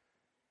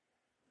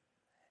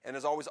and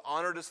has always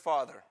honored his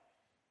father,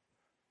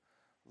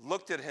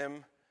 looked at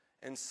him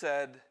and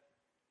said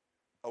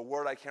a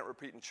word I can't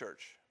repeat in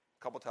church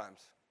a couple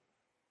times.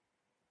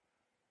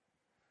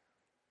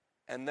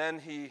 And then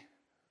he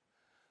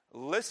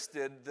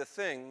listed the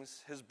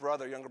things his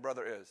brother, younger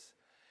brother, is.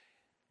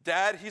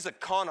 Dad, he's a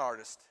con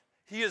artist.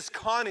 He is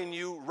conning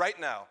you right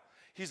now.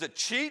 He's a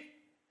cheat.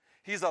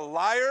 He's a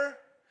liar.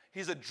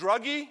 He's a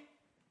druggie.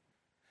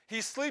 He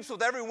sleeps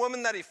with every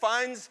woman that he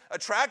finds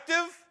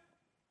attractive.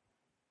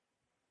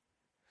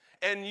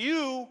 And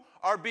you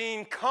are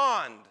being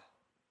conned.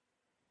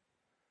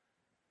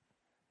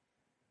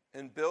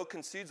 And Bill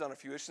concedes on a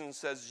few issues and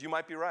says, you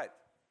might be right.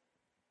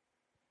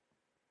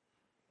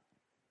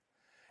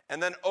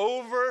 And then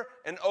over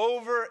and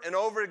over and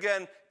over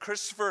again,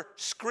 Christopher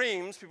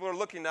screams, people are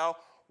looking now,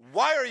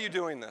 why are you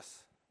doing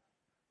this?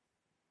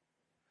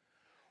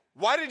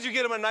 Why did you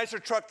get him a nicer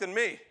truck than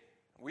me?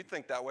 We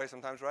think that way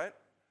sometimes, right?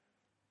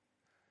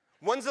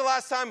 When's the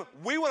last time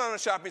we went on a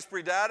shopping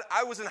spree, Dad?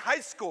 I was in high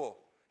school.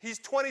 He's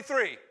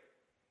 23.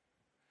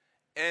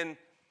 And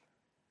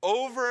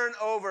Over and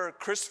over,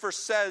 Christopher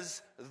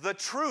says the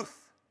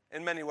truth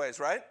in many ways,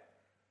 right?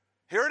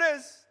 Here it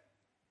is.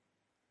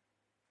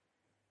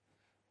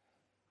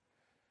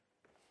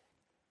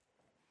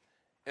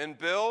 And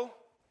Bill,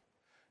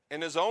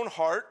 in his own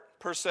heart,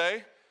 per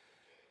se,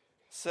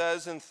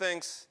 says and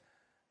thinks,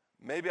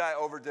 maybe I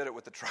overdid it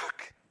with the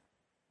truck.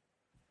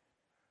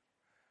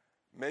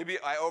 Maybe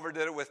I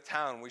overdid it with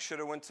town. We should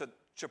have went to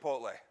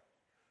Chipotle.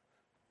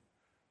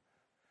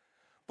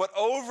 But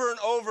over and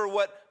over,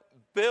 what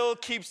Bill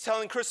keeps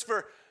telling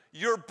Christopher,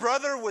 your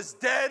brother was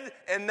dead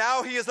and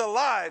now he is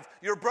alive.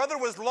 Your brother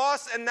was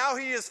lost and now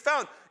he is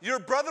found. Your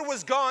brother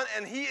was gone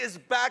and he is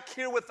back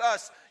here with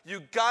us.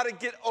 You got to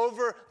get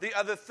over the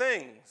other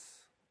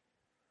things.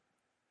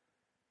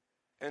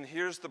 And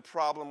here's the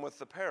problem with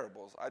the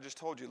parables. I just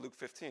told you Luke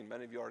 15.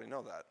 Many of you already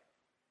know that.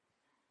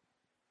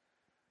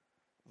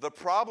 The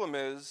problem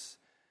is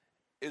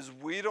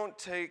we don't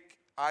take,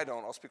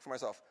 I'll speak for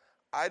myself.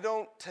 I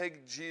don't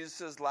take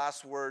Jesus'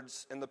 last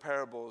words in the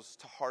parables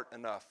to heart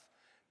enough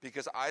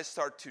because I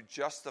start to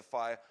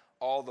justify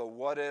all the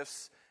what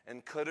ifs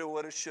and coulda,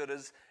 woulda,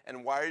 shouldas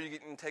and why are you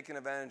getting taken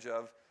advantage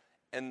of.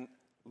 And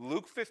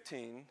Luke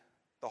 15,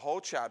 the whole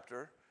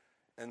chapter,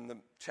 and the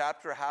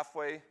chapter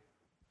halfway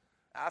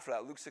after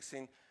that, Luke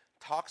 16,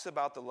 talks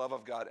about the love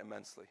of God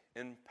immensely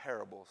in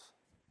parables.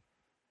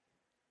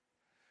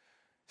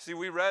 See,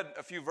 we read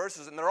a few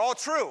verses, and they're all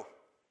true.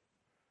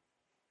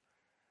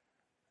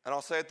 And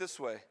I'll say it this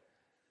way.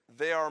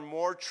 They are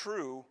more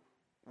true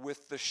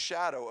with the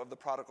shadow of the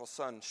prodigal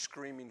son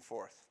screaming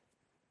forth.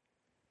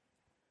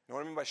 You know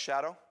what I mean by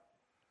shadow?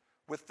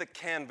 With the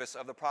canvas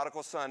of the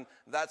prodigal son,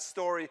 that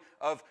story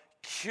of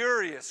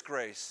curious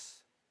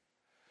grace,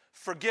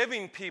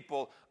 forgiving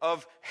people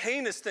of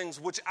heinous things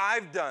which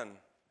I've done,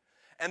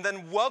 and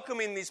then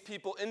welcoming these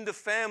people into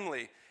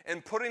family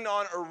and putting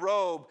on a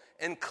robe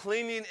and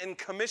cleaning and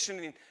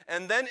commissioning,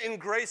 and then in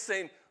grace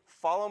saying,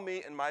 follow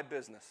me in my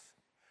business.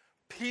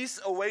 Peace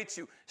awaits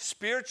you.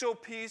 Spiritual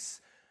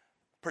peace,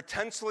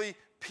 potentially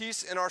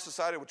peace in our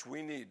society, which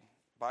we need.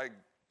 By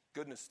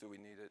goodness do we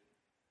need it.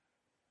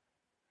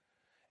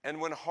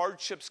 And when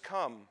hardships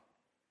come,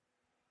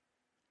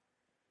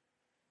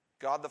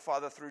 God the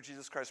Father, through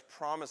Jesus Christ,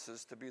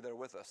 promises to be there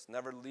with us,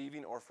 never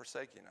leaving or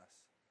forsaking us.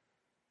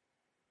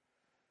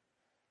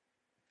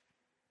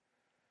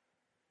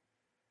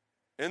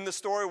 In the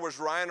story, was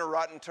Ryan a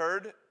rotten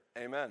turd?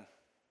 Amen.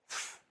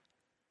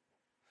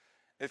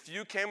 If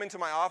you came into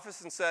my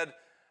office and said,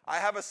 I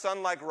have a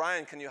son like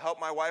Ryan, can you help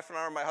my wife and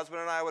I, or my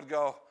husband and I would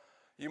go,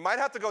 you might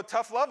have to go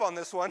tough love on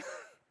this one.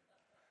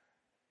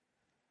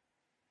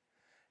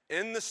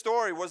 In the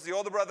story, was the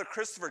older brother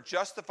Christopher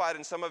justified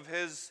in some of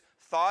his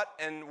thought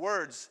and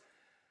words?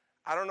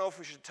 I don't know if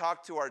we should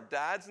talk to our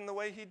dads in the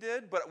way he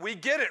did, but we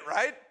get it,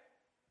 right?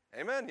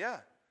 Amen, yeah.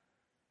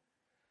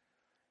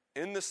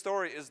 In the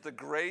story is the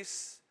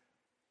grace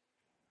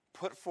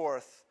put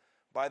forth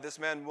by this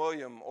man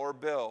William or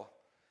Bill.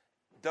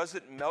 Does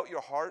it melt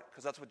your heart?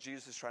 Because that's what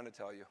Jesus is trying to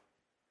tell you.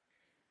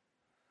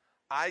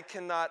 I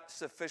cannot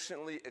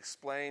sufficiently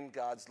explain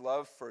God's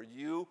love for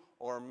you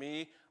or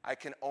me. I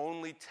can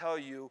only tell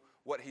you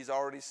what he's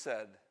already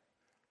said.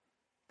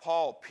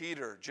 Paul,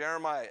 Peter,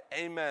 Jeremiah,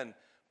 amen.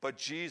 But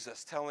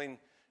Jesus telling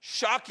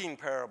shocking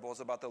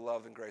parables about the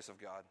love and grace of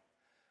God.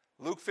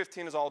 Luke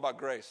 15 is all about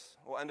grace.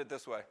 We'll end it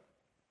this way.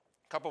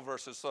 A couple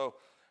verses. So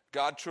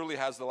God truly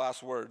has the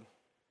last word.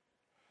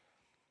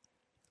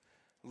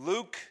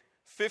 Luke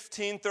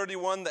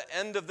 15:31, the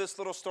end of this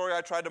little story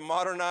I tried to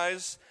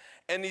modernize.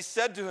 And he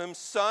said to him,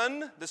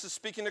 son, this is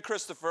speaking to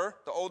Christopher,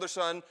 the older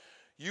son,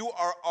 you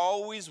are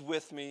always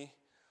with me.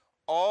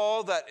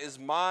 All that is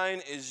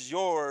mine is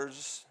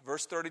yours.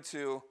 Verse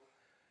 32,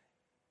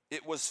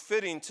 it was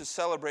fitting to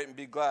celebrate and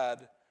be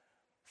glad.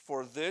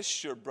 For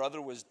this your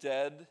brother was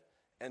dead,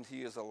 and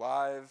he is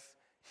alive.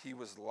 He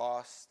was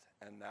lost,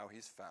 and now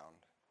he's found.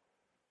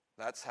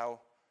 That's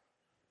how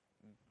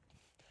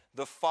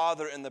the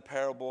father in the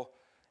parable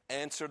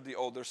answered the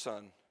older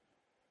son.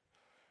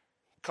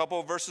 A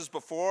couple of verses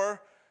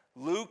before,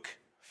 Luke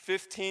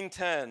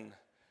 15:10.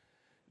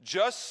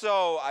 Just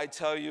so, I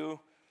tell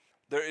you,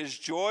 there is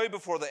joy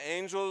before the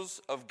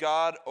angels of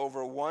God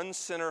over one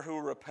sinner who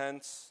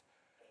repents.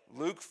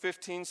 Luke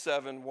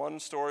 15:7, one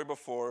story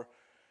before.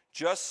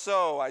 Just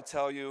so, I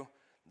tell you,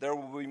 there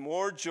will be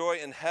more joy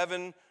in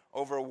heaven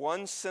over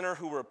one sinner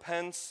who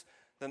repents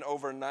than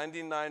over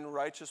 99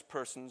 righteous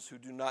persons who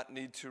do not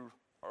need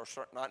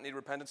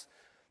repentance.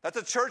 That's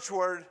a church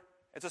word.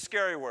 It's a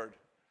scary word.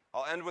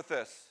 I'll end with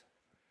this.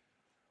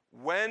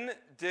 When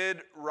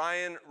did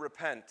Ryan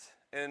repent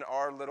in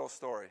our little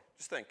story?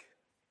 Just think.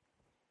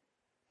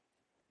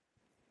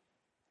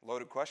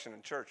 Loaded question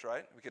in church,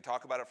 right? We could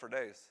talk about it for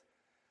days.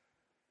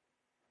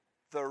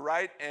 The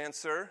right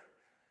answer,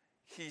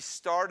 he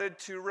started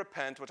to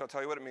repent, which I'll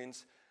tell you what it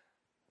means.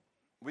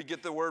 We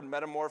get the word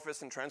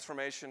metamorphosis and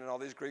transformation and all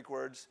these Greek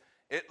words.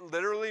 It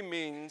literally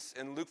means,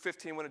 in Luke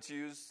 15 when it's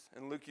used,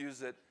 and Luke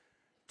used it,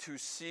 to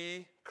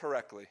see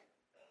correctly.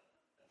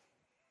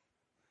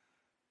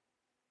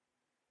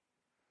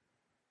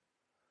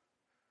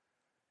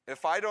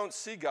 If I don't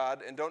see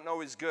God and don't know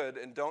he's good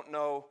and don't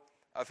know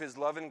of his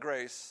love and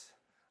grace,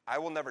 I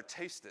will never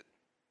taste it.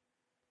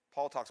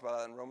 Paul talks about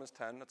that in Romans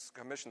 10. That's the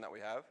commission that we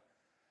have.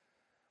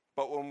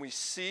 But when we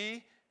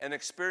see and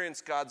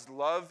experience God's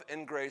love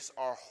and grace,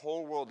 our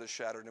whole world is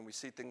shattered and we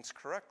see things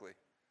correctly.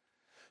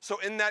 So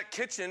in that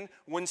kitchen,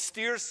 when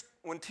tears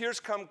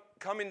come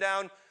coming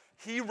down,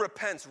 he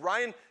repents.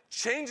 Ryan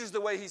changes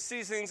the way he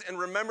sees things and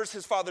remembers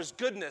his father's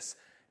goodness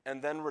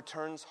and then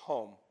returns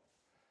home.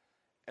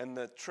 And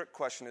the trick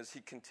question is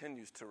he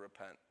continues to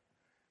repent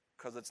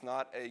because it's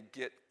not a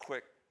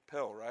get-quick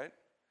pill, right?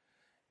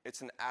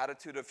 It's an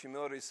attitude of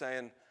humility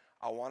saying,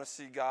 I want to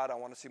see God. I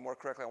want to see more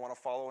correctly. I want to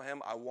follow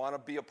him. I want to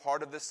be a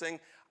part of this thing.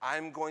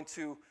 I'm going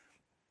to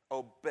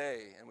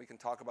obey. And we can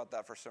talk about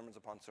that for sermons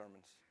upon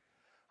sermons.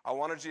 I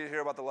wanted you to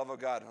hear about the love of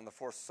God on the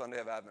fourth Sunday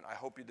of Advent. I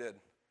hope you did.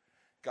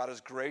 God is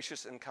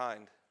gracious and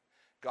kind.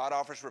 God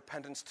offers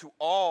repentance to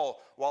all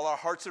while our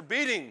hearts are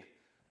beating.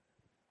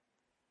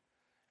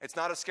 It's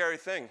not a scary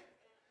thing.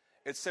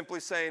 It's simply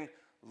saying,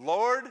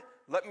 Lord,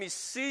 let me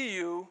see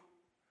you.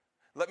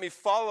 Let me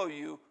follow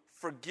you.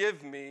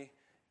 Forgive me.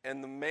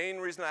 And the main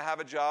reason I have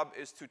a job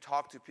is to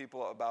talk to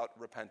people about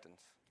repentance.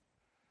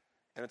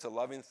 And it's a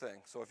loving thing.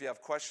 So if you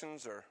have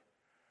questions or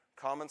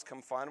comments,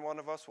 come find one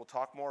of us. We'll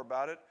talk more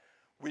about it.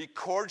 We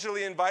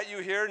cordially invite you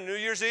here New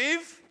Year's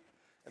Eve.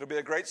 It'll be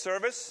a great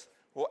service.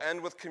 We'll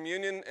end with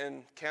communion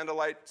and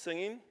candlelight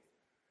singing.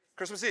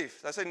 Christmas Eve.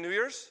 Did I say New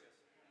Year's?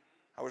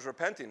 I was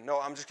repenting. No,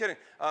 I'm just kidding.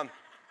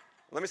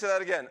 Let me say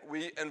that again.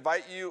 We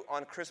invite you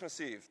on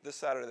Christmas Eve, this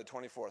Saturday, the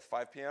 24th,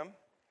 5 p.m.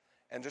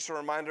 And just a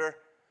reminder,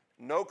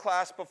 no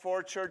class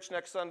before church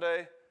next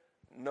Sunday.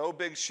 No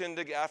big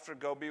shindig after.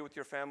 Go be with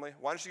your family.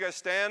 Why don't you guys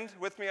stand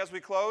with me as we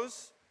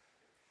close?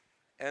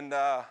 And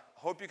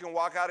hope you can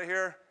walk out of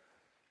here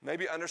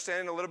maybe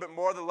understanding a little bit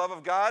more of the love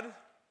of God.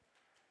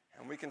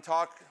 And we can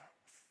talk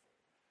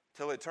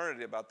till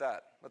eternity about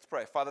that. Let's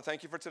pray. Father,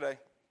 thank you for today.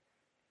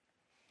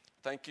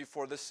 Thank you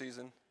for this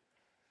season.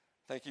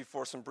 Thank you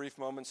for some brief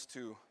moments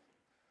to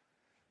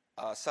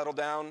settle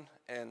down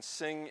and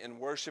sing and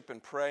worship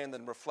and pray and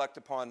then reflect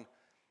upon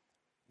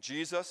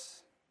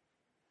Jesus.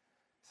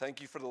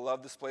 Thank you for the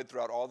love displayed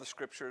throughout all the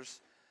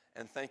scriptures.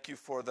 And thank you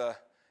for the,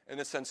 in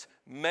a sense,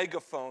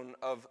 megaphone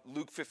of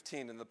Luke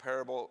 15 in the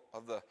parable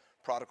of the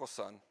prodigal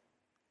son.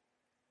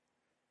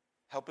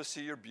 Help us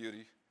see your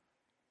beauty.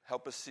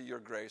 Help us see your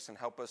grace. And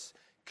help us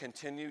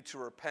continue to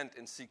repent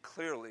and see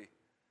clearly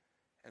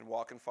and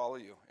walk and follow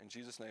you. In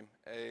Jesus' name,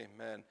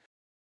 amen.